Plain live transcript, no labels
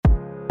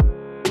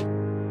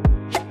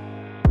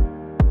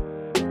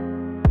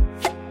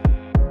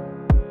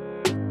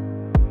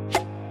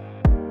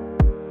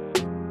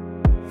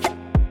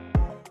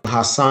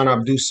Hassan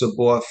Abdus,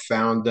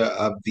 founder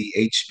of the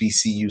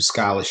HBCU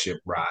Scholarship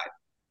Ride.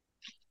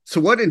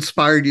 So, what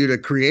inspired you to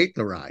create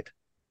the ride?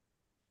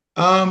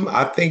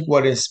 I think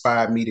what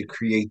inspired me to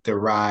create the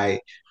ride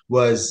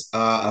was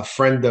a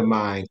friend of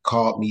mine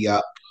called me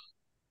up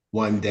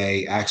one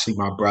day. Actually,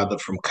 my brother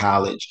from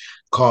college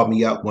called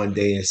me up one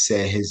day and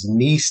said his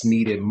niece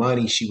needed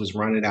money. She was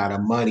running out of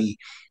money.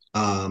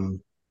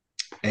 Um,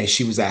 and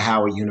she was at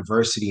Howard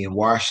University in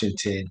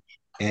Washington.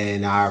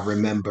 And I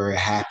remember it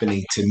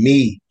happening to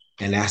me.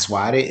 And that's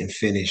why I didn't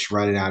finish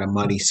running out of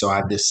money. So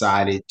I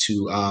decided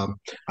to.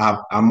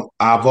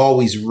 I've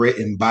always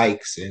ridden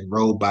bikes and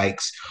rode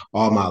bikes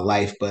all my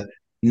life, but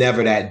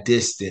never that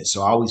distance.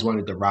 So I always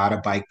wanted to ride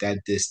a bike that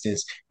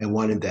distance and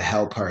wanted to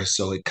help her.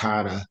 So it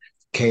kind of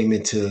came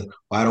into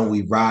why don't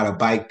we ride a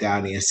bike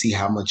down there and see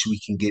how much we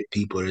can get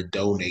people to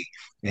donate.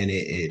 And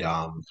it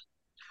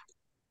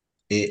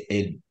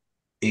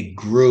it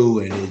grew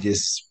and it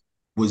just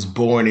was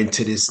born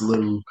into this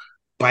little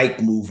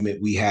bike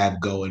movement we have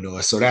going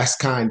on. So that's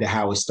kind of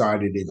how it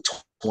started in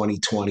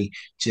 2020,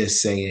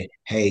 just saying,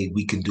 hey,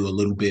 we can do a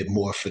little bit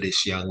more for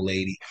this young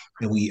lady.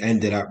 And we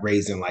ended up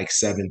raising like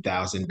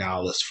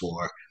 $7,000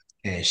 for her,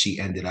 and she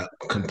ended up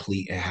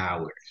completing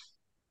Howard.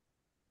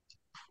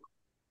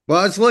 Well,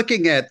 I was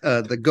looking at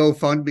the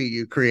GoFundMe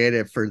you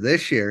created for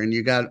this year, and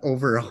you got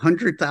over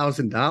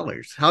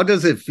 $100,000. How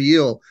does it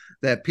feel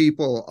that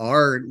people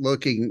are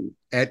looking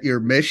at your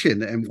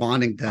mission and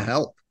wanting to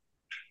help?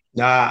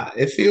 Nah,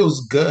 it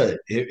feels good.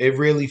 It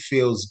really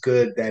feels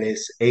good that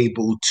it's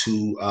able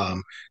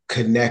to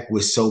connect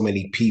with so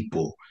many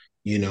people,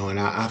 and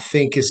I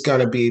think it's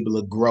gonna be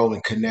able to grow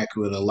and connect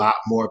with a lot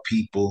more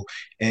people.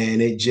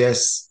 And it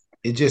just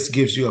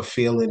gives you a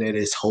feeling that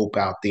there's hope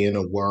out there in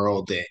the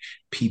world that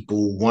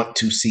people want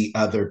to see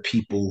other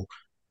people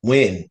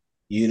win.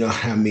 You know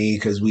what I mean?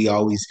 Because we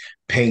always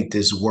paint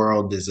this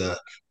world as a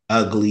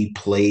ugly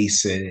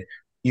place and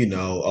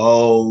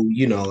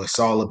it's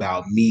all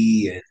about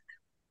me and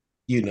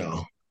you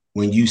know,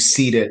 when you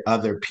see that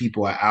other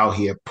people are out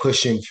here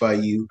pushing for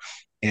you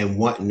and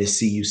wanting to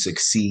see you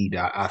succeed,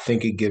 I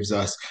think it gives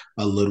us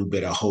a little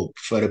bit of hope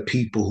for the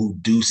people who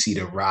do see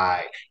the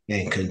ride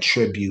and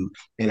contribute.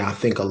 And I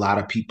think a lot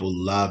of people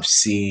love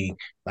seeing,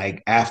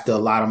 like, after a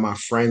lot of my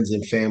friends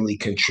and family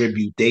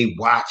contribute, they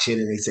watch it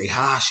and they say,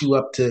 Hash, you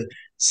up to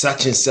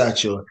such and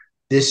such, or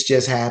this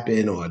just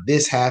happened, or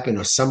this happened,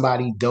 or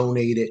somebody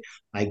donated.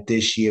 Like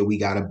this year, we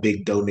got a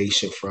big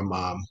donation from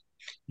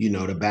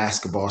the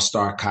basketball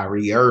star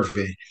Kyrie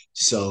Irving.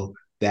 So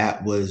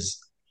that was,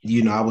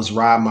 I was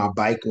riding my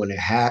bike when it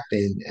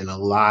happened, and a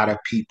lot of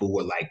people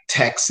were like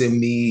texting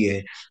me,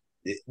 and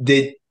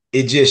it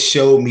just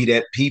showed me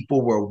that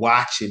people were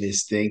watching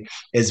this thing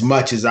as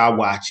much as I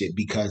watch it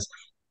because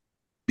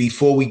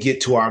before we get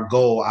to our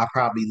goal, I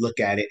probably look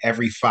at it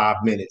every 5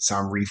 minutes.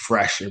 I'm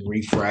refreshing,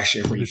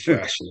 refreshing, And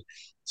refreshing.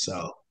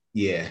 So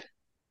yeah.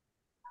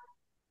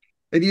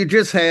 you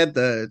just had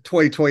the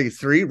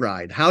 2023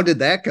 ride. How did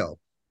that go?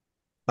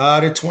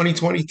 The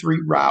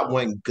 2023 ride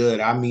went good.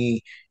 I mean,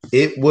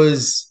 it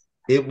was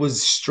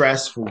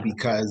stressful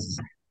because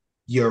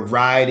you're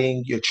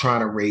riding, you're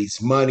trying to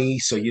raise money,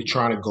 so you're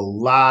trying to go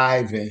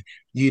live and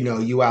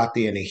you out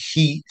there in the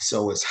heat,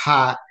 so it's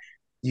hot,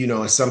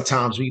 and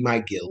sometimes we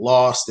might get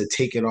lost or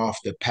taken off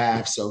the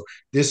path. So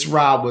this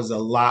ride was a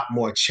lot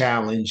more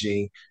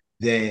challenging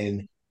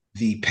than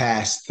the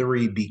past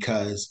three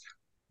because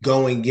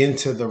going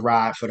into the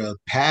ride for the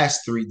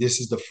past three,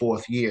 this is the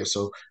fourth year.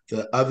 So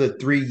the other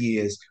 3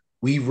 years,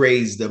 we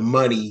raised the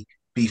money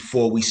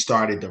before we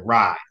started the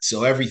ride.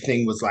 So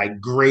everything was like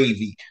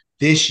gravy.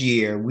 This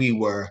year, we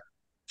were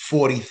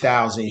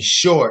 40,000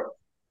 short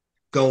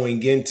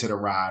going into the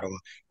ride, or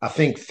I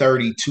think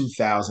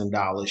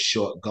 $32,000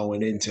 short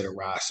going into the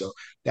ride. So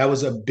that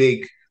was a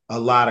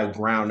lot of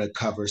ground to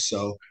cover.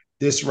 So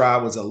this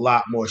ride was a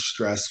lot more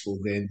stressful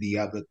than the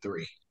other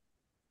three.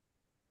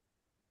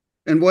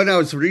 And when I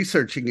was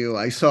researching you,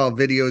 I saw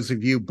videos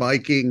of you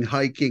biking,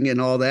 hiking,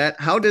 and all that.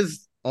 How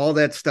does all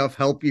that stuff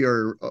help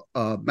your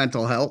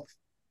mental health?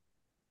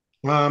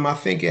 I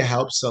think it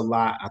helps a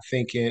lot. I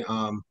think in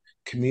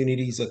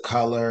communities of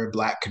color,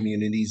 Black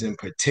communities in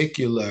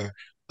particular,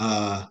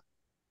 uh,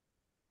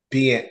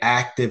 being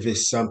active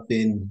is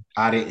something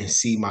I didn't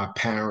see my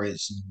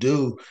parents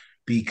do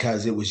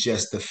because it was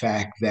just the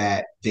fact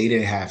that they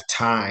didn't have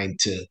time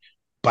to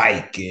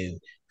bike and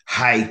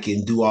hike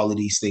and do all of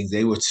these things.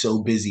 They were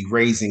so busy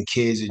raising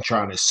kids and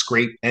trying to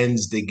scrape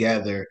ends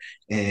together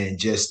and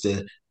just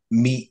to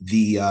meet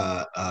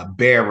the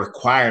bare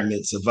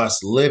requirements of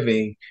us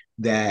living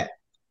that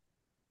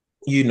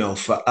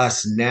for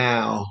us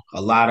now,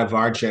 a lot of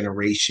our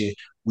generation,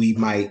 we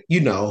might,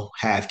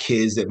 have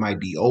kids that might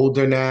be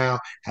older now,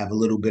 have a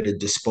little bit of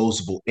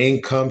disposable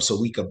income. So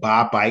we could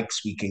buy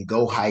bikes, we can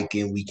go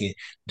hiking, we can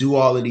do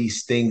all of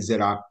these things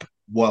that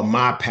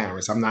my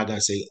parents, I'm not going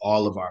to say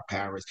all of our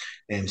parents,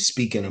 and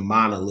speaking of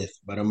monolith,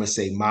 but I'm going to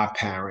say my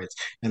parents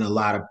and a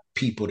lot of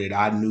people that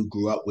I knew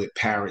grew up with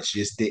parents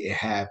just didn't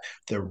have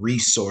the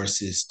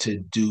resources to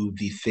do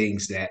the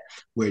things that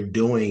we're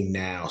doing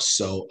now.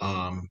 So,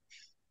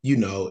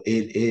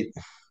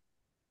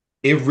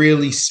 it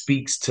really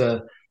speaks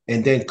to,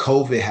 and then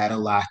COVID had a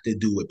lot to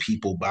do with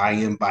people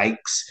buying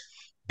bikes,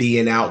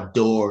 being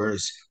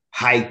outdoors,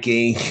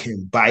 hiking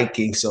and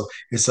biking. So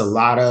it's a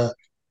lot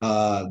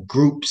of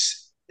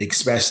groups,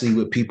 especially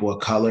with people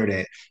of color,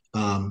 that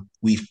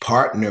we've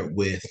partnered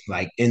with,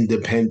 like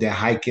independent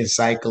hiking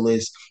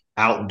cyclists,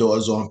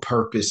 outdoors on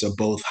purpose, or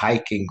both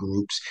hiking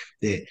groups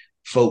that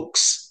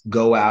folks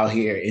go out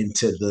here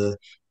into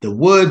the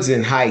woods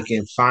and hike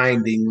and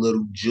finding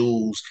little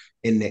jewels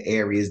in the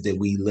areas that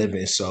we live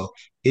in. So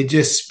it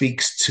just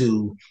speaks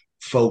to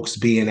folks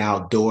being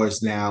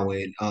outdoors now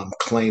and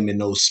claiming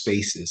those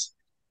spaces.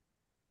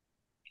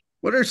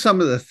 What are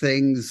some of the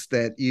things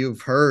that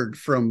you've heard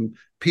from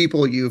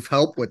people you've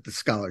helped with the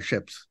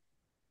scholarships?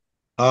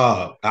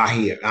 Oh, I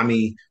hear. I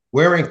mean,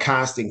 we're in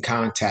constant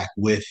contact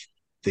with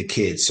the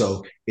kids.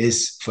 So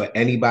it's for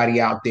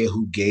anybody out there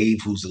who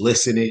gave, who's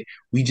listening.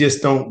 We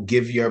just don't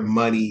give your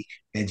money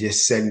and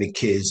just send the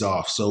kids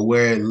off. So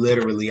we're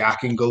literally, I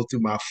can go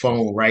through my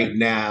phone right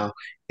now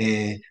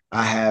and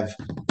I have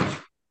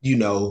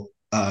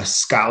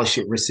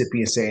scholarship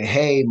recipient saying,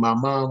 "Hey, my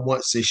mom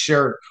wants a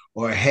shirt,"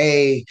 or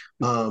 "Hey,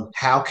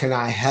 how can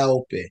I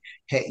help it?"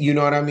 Hey, you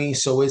know what I mean?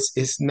 So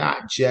it's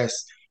not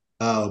just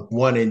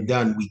one and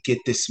done. We get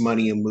this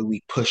money and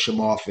we push them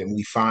off and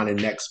we find the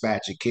next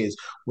batch of kids.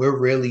 We're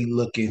really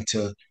looking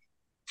to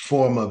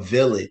form a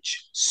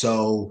village.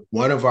 So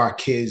one of our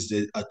kids,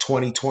 a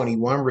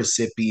 2021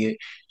 recipient,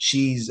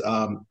 she's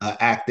an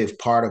active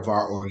part of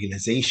our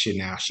organization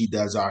now. She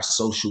does our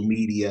social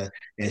media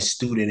and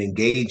student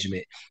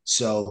engagement.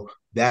 So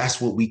that's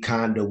what we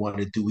kind of want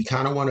to do. We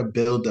kind of want to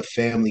build a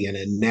family and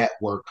a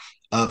network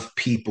of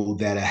people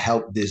that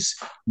help this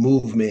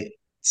movement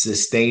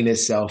sustain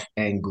itself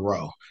and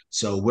grow.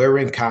 So we're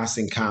in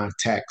constant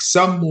contact,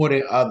 some more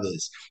than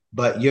others,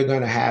 but you're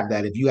going to have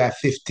that. If you have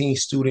 15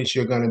 students,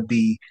 you're going to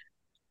be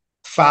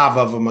five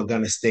of them are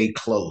going to stay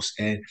close.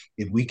 And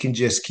if we can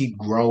just keep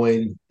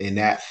growing in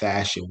that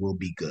fashion, we'll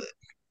be good.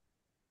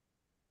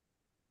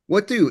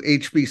 What do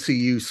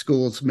HBCU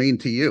schools mean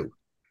to you?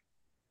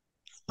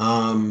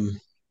 Um,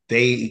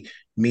 they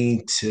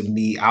mean to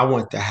me, I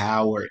went to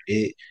Howard.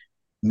 It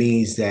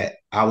means that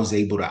I was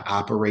able to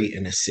operate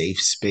in a safe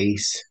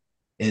space,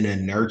 in a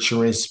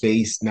nurturing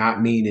space,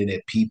 not meaning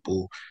that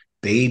people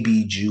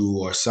babied you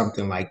or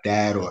something like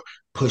that or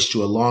pushed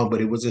you along,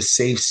 but it was a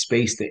safe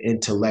space to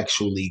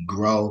intellectually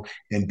grow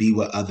and be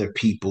with other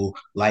people,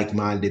 like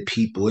minded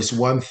people. It's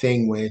one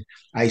thing when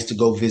I used to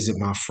go visit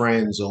my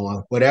friends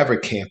on whatever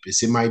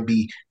campus, it might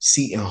be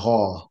Seton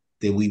Hall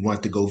that we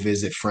want to go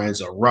visit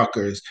friends or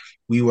Rutgers.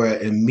 We were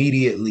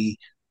immediately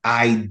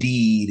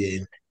ID'd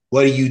and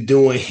what are you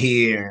doing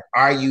here?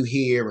 Are you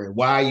here? And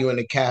why are you in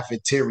the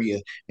cafeteria?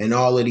 And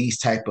all of these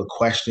type of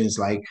questions.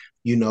 Like,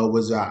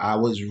 was I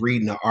was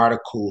reading an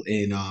article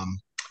in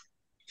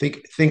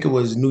think it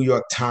was New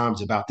York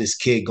Times about this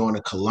kid going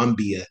to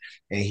Columbia,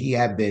 and he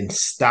had been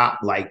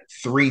stopped like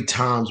three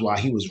times while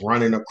he was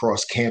running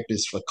across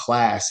campus for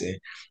class. And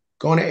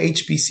going to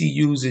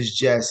HBCUs is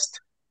just,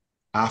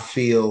 I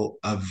feel,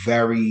 a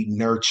very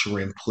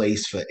nurturing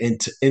place for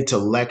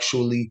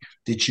intellectually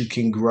that you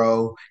can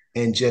grow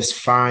and just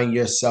find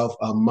yourself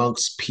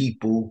amongst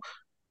people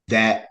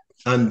that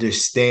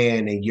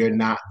understand, and you're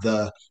not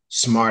the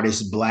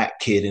smartest black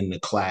kid in the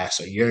class,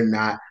 or you're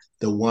not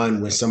the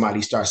one when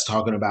somebody starts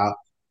talking about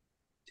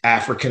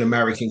African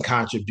American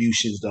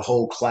contributions, the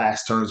whole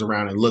class turns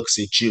around and looks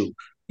at you.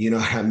 You know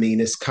what I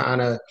mean? It's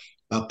kind of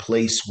a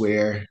place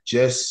where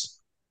just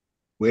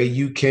where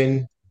you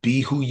can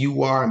be who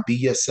you are and be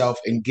yourself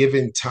and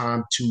given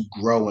time to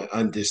grow and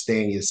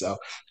understand yourself.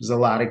 There's a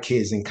lot of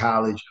kids in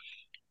college,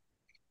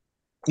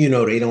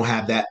 they don't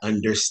have that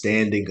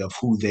understanding of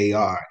who they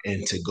are.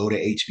 And to go to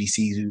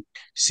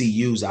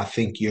HBCUs, I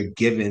think you're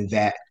given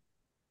that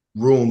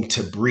room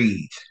to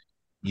breathe.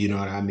 You know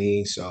what I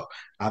mean? So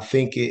I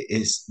think it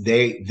is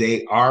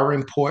they are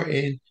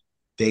important.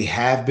 They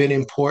have been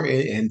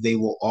important and they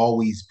will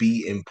always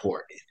be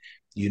important.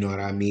 You know what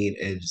I mean?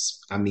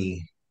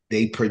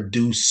 They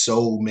produce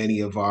so many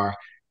of our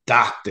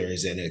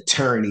doctors and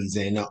attorneys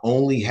and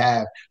only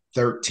have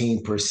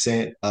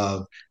 13%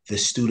 of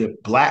the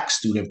black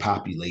student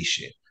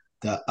population.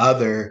 The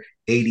other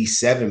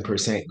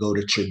 87% go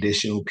to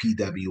traditional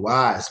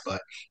PWIs,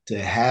 but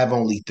to have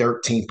only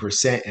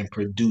 13% and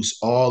produce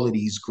all of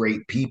these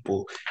great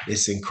people,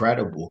 it's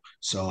incredible.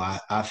 So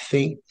I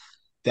think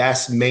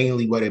that's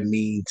mainly what it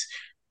means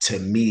to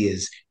me.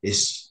 Is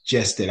it's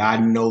just that I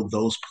know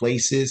those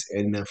places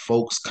and the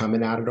folks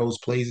coming out of those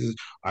places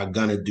are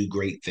gonna do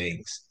great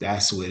things.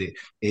 That's what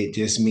it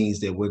just means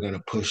that we're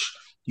gonna push,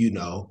 you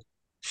know,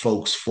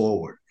 folks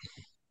forward.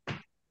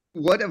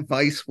 What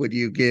advice would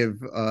you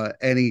give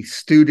any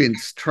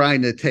students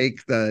trying to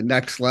take the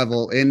next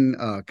level in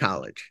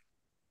college?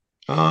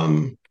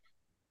 Um,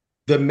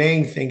 the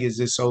main thing is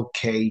it's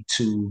okay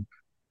to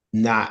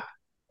not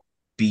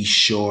be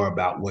sure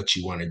about what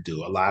you want to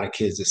do. A lot of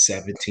kids are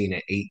 17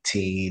 and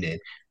 18 and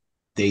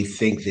they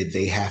think that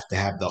they have to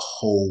have the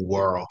whole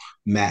world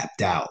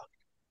mapped out.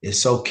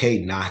 It's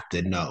okay not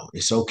to know.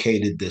 It's okay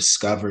to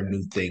discover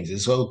new things.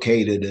 It's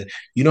okay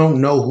you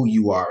don't know who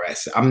you are.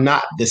 I'm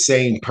not the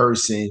same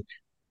person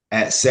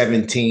at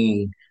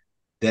 17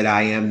 that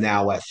I am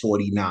now at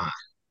 49.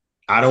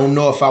 I don't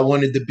know if I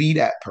wanted to be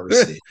that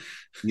person.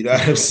 You know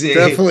what I'm saying?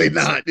 Definitely So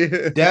not. For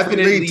me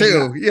definitely not.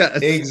 too.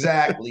 Yes.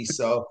 Exactly.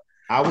 So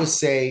I would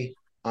say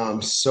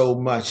so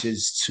much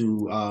is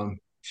to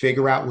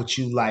figure out what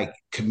you like.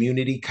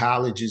 Community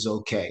college is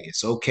okay.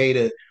 It's okay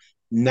to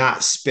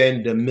not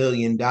spend $1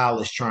 million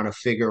trying to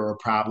figure a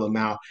problem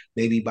out.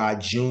 Maybe by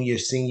junior,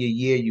 senior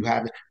year, you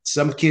have it.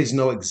 Some kids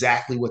know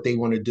exactly what they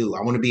want to do.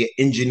 I want to be an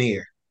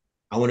engineer.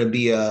 I want to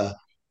be a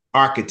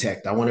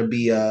architect. I want to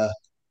be a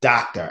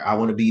doctor. I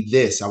want to be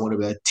this. I want to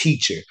be a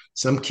teacher.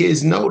 Some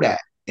kids know that,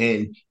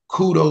 and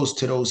kudos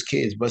to those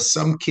kids. But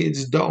some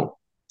kids don't.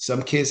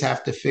 Some kids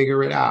have to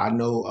figure it out. I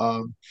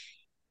know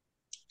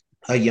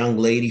a young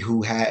lady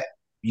who had,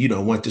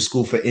 went to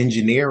school for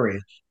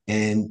engineering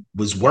and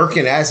was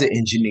working as an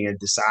engineer.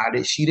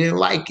 Decided she didn't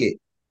like it,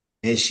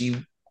 and she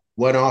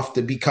went off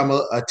to become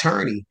an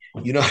attorney.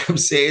 You know what I'm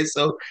saying?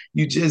 So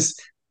you just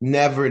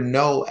never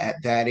know at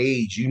that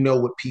age. You know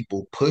what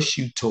people push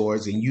you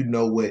towards, and you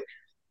know what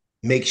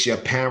makes your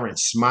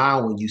parents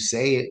smile when you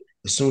say it.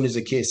 As soon as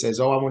a kid says,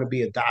 "Oh, I want to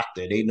be a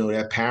doctor," they know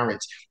their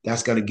parents,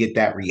 that's going to get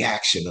that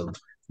reaction of,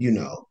 you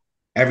know,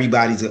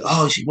 everybody's like,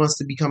 "Oh, she wants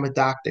to become a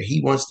doctor.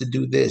 He wants to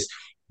do this."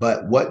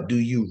 But what do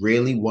you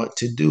really want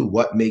to do?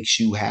 What makes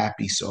you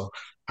happy? So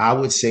I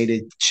would say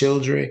to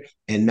children,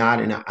 and not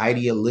in an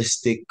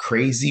idealistic,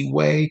 crazy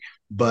way,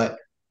 but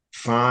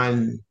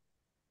find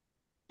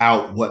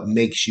out what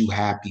makes you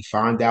happy,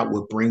 find out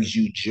what brings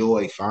you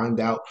joy, find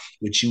out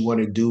what you want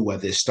to do,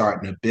 whether it's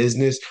starting a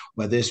business,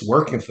 whether it's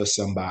working for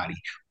somebody,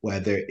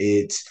 whether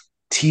it's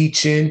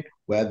teaching,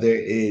 whether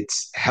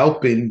it's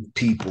helping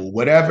people,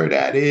 whatever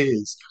that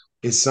is.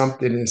 It's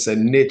something that's a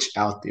niche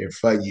out there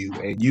for you,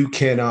 and you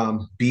can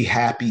be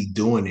happy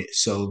doing it.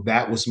 So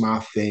that was my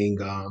thing.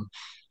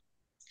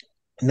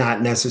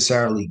 Not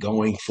necessarily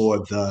going for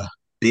the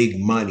big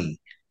money,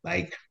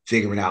 like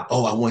figuring out,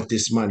 oh, I want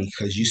this money,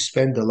 because you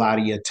spend a lot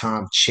of your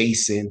time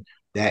chasing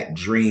that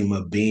dream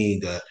of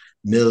being a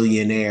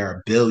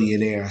millionaire,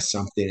 billionaire, or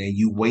something, and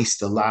you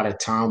waste a lot of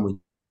time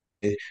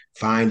with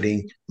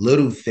finding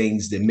little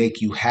things that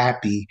make you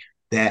happy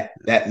that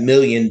 $1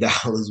 million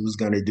was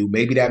going to do.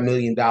 Maybe that $1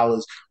 million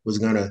was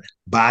going to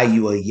buy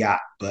you a yacht,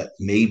 but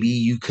maybe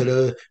you could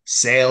have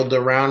sailed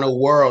around the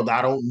world.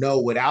 I don't know,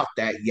 without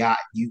that yacht.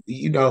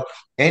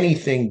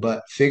 Anything,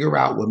 but figure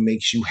out what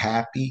makes you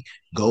happy.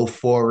 Go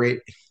for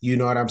it. You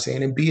know what I'm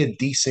saying? And be a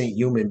decent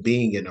human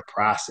being in the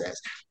process,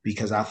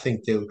 because I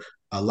think that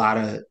a lot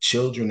of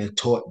children are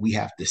taught we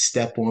have to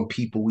step on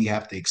people, we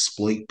have to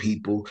exploit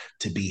people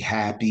to be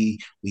happy,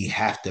 we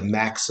have to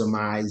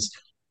maximize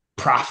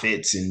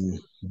profits, and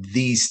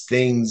these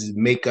things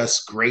make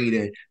us great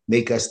and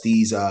make us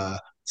these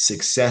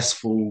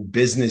successful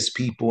business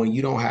people. And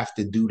you don't have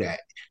to do that.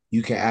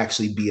 You can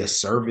actually be a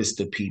service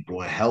to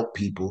people and help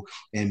people,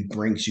 and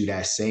brings you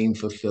that same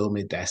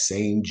fulfillment, that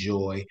same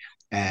joy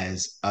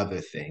as other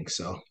things.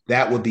 So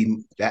that would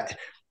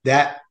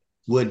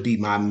be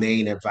my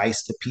main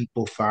advice to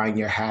people. Find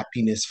your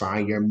happiness,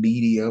 find your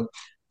medium,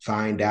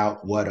 find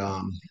out what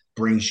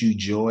brings you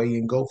joy,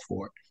 and go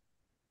for it.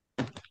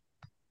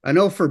 I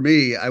know for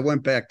me, I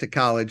went back to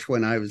college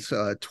when I was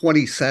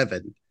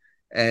 27,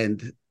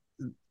 and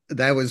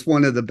that was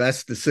one of the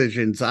best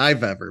decisions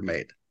I've ever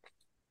made.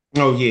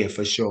 Oh yeah,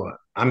 for sure.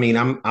 I mean,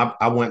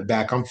 I went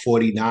back. I'm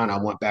 49.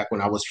 I went back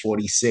when I was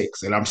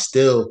 46, and I'm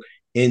still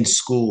in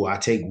school. I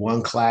take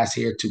one class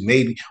here to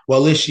maybe.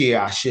 Well, this year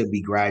I should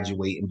be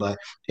graduating, but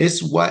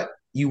it's what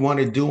you want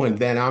to do. And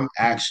then I'm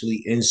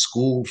actually in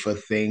school for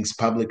things,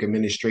 public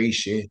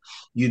administration.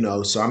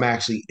 So I'm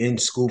actually in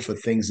school for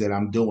things that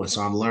I'm doing.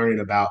 So I'm learning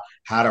about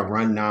how to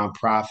run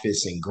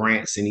nonprofits and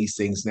grants and these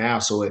things now.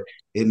 So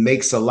it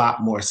makes a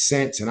lot more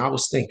sense. And I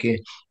was thinking,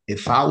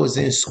 if I was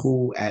in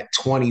school at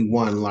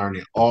 21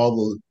 learning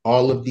all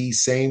of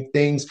these same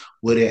things,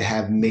 would it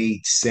have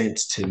made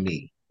sense to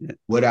me?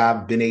 Would I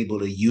have been able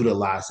to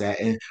utilize that?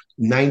 And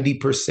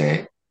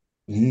 90%,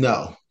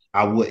 no,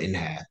 I wouldn't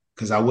have,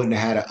 because I wouldn't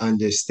have had an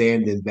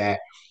understanding that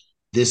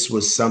this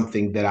was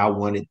something that I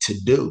wanted to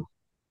do.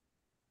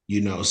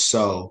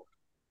 So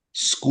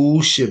school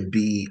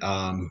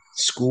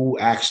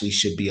actually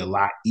should be a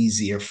lot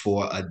easier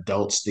for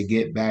adults to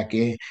get back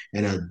in,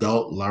 and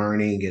adult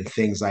learning and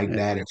things like Yeah.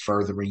 that, and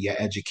furthering your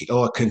education,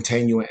 or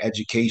continuing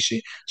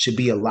education, should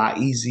be a lot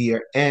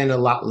easier and a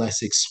lot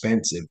less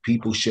expensive.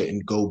 People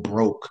shouldn't go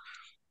broke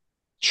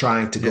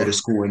trying to go Yeah. to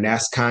school, and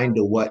that's kind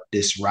of what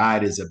this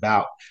ride is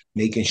about,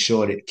 making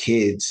sure that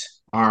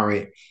kids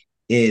aren't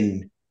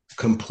in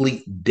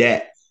complete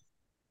debt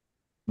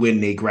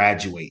when they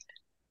graduate.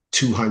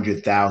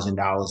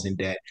 $200,000 in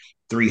debt,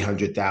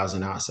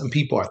 $300,000. Some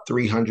people are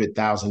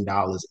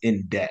 $300,000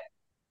 in debt,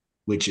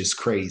 which is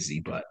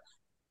crazy. But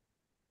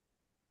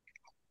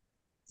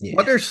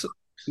What yeah, are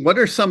what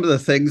are some of the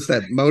things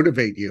that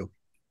motivate you?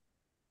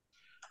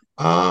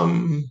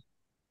 um,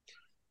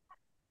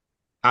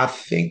 I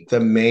think the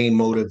main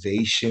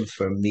motivation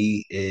for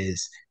me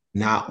is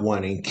not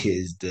wanting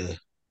kids to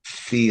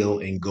feel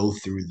and go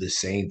through the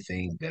same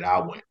thing that I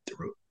went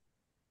through.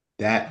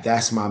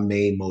 That's my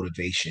main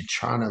motivation.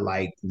 Trying to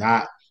like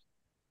not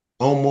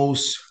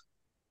almost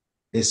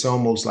it's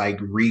almost like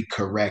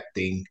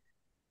recorrecting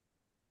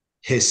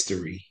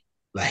history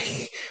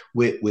like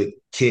with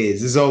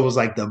kids. It's almost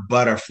like the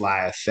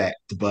butterfly effect,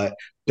 but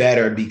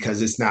better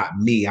because it's not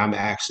me. I'm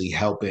actually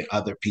helping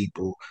other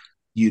people,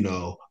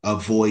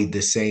 avoid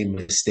the same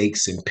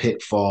mistakes and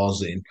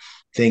pitfalls and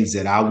things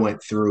that I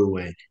went through,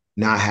 and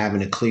not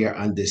having a clear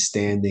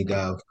understanding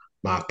of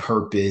my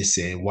purpose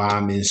and why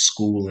I'm in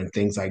school and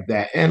things like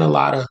that, and a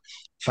lot of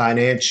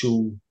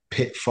financial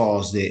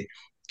pitfalls that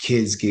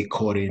kids get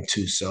caught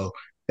into. So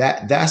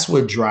that's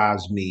what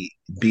drives me,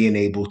 being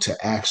able to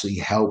actually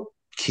help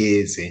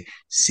kids and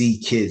see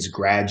kids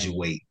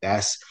graduate.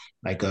 That's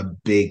like a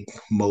big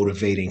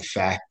motivating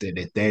factor,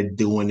 that they're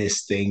doing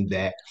this thing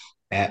that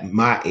at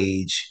my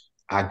age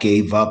I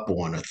gave up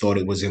on, or thought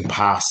it was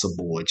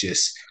impossible, or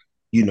just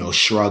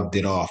shrugged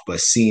it off.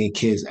 But seeing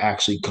kids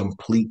actually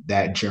complete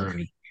that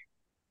journey.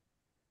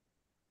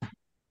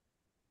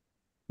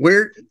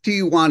 Where do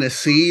you want to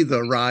see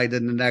the ride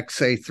in the next,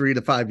 say, 3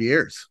 to 5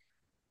 years?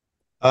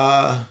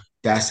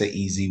 That's an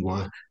easy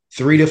one.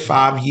 3 to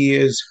 5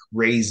 years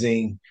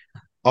raising,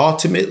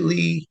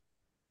 ultimately,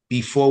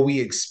 before we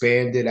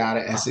expanded out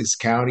of Essex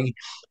County,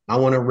 I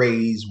want to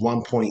raise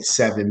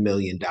 $1.7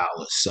 million.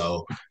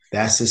 So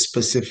that's a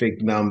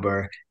specific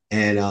number.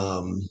 And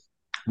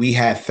we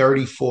had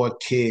 34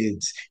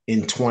 kids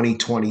in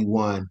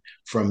 2021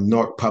 from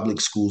Newark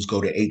Public Schools go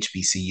to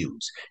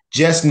HBCUs.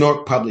 Just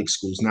Newark Public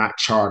Schools, not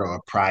charter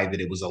or private.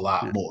 It was a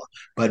lot Yeah. more.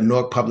 But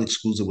Newark Public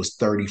Schools, it was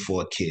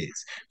 34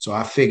 kids. So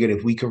I figured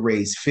if we could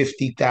raise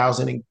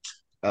 50,000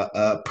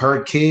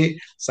 per kid,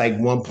 it's like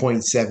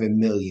 1.7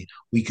 million.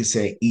 We could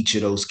send each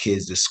of those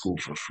kids to school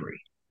for free.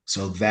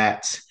 So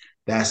that's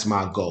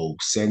my goal,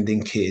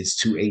 sending kids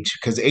to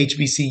because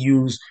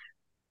HBCUs,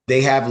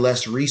 they have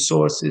less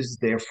resources,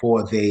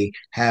 therefore they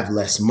have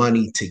less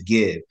money to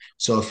give.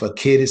 So if a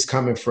kid is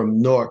coming from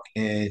Newark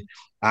and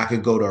I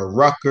could go to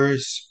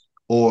Rutgers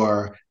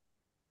or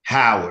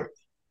Howard,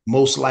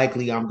 most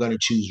likely I'm going to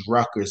choose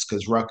Rutgers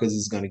because Rutgers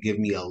is going to give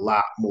me a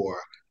lot more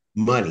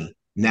money.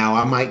 Now,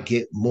 I might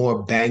get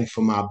more bang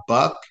for my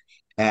buck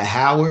at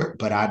Howard,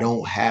 but I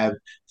don't have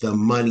the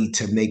money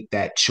to make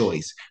that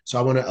choice. So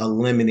I want to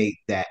eliminate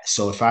that.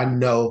 So if I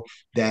know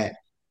that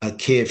a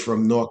kid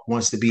from North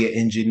wants to be an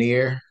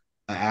engineer,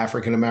 an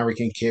African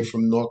American kid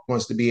from North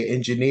wants to be an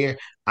engineer,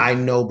 I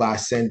know by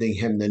sending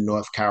him to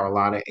North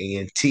Carolina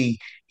A&T,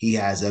 he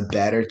has a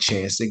better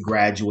chance of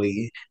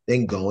graduating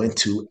than going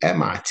to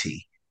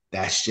MIT.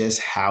 That's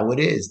just how it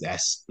is.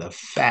 That's the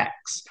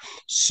facts.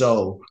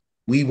 So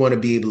we want to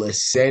be able to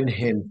send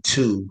him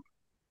to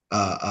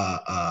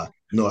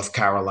North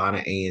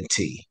Carolina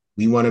A&T.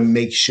 We want to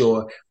make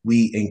sure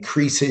we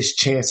increase his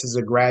chances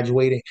of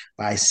graduating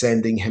by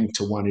sending him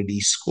to one of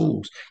these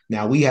schools.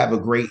 Now, we have a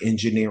great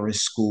engineering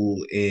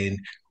school in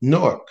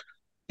Newark,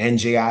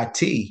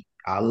 NJIT.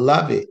 I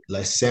love it.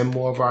 Let's send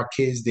more of our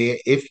kids there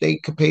if they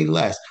could pay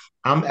less.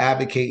 I'm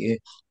advocating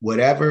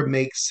whatever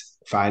makes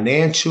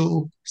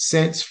financial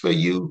sense for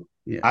you.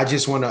 Yeah. I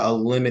just want to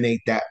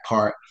eliminate that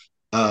part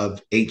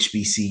of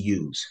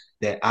HBCUs,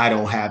 that I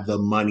don't have the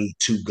money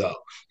to go.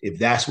 If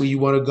that's where you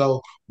want to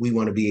go, we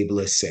want to be able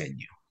to send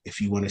you. If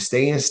you want to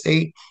stay in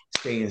state,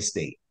 stay in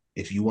state.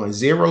 If you want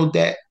zero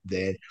debt,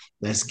 then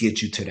let's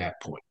get you to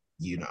that point.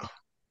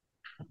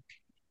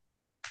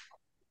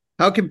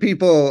 How can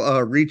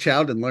people reach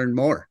out and learn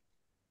more?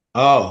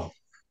 Oh,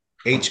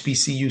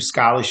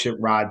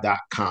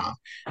 HBCUscholarshipride.com.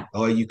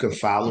 Or you can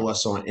follow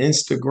us on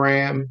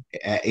Instagram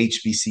at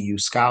HBCU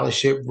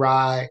Scholarship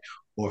Ride,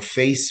 or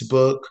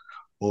Facebook,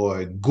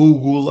 or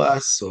Google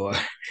us, or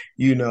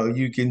you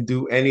can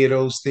do any of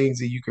those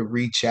things, and you can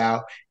reach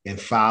out and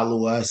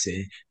follow us.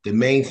 And the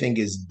main thing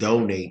is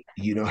donate.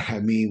 You know what I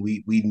mean?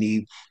 We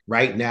need,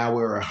 right now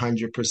we're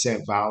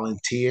 100%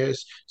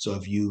 volunteers. So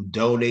if you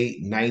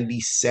donate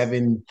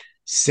 97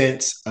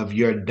 cents of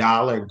your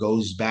dollar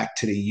goes back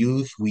to the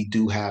youth. We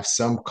do have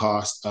some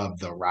cost of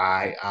the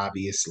ride,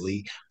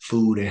 obviously.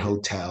 Food and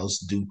hotels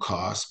do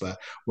cost, but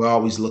we're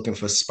always looking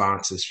for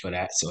sponsors for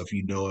that. So if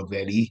you know of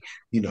any,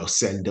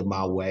 send them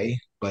our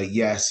way. But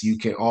yes, you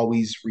can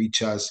always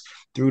reach us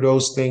through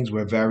those things.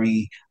 We're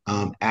very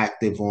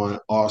active on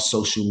all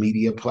social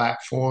media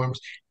platforms,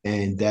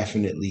 and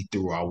definitely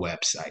through our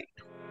website.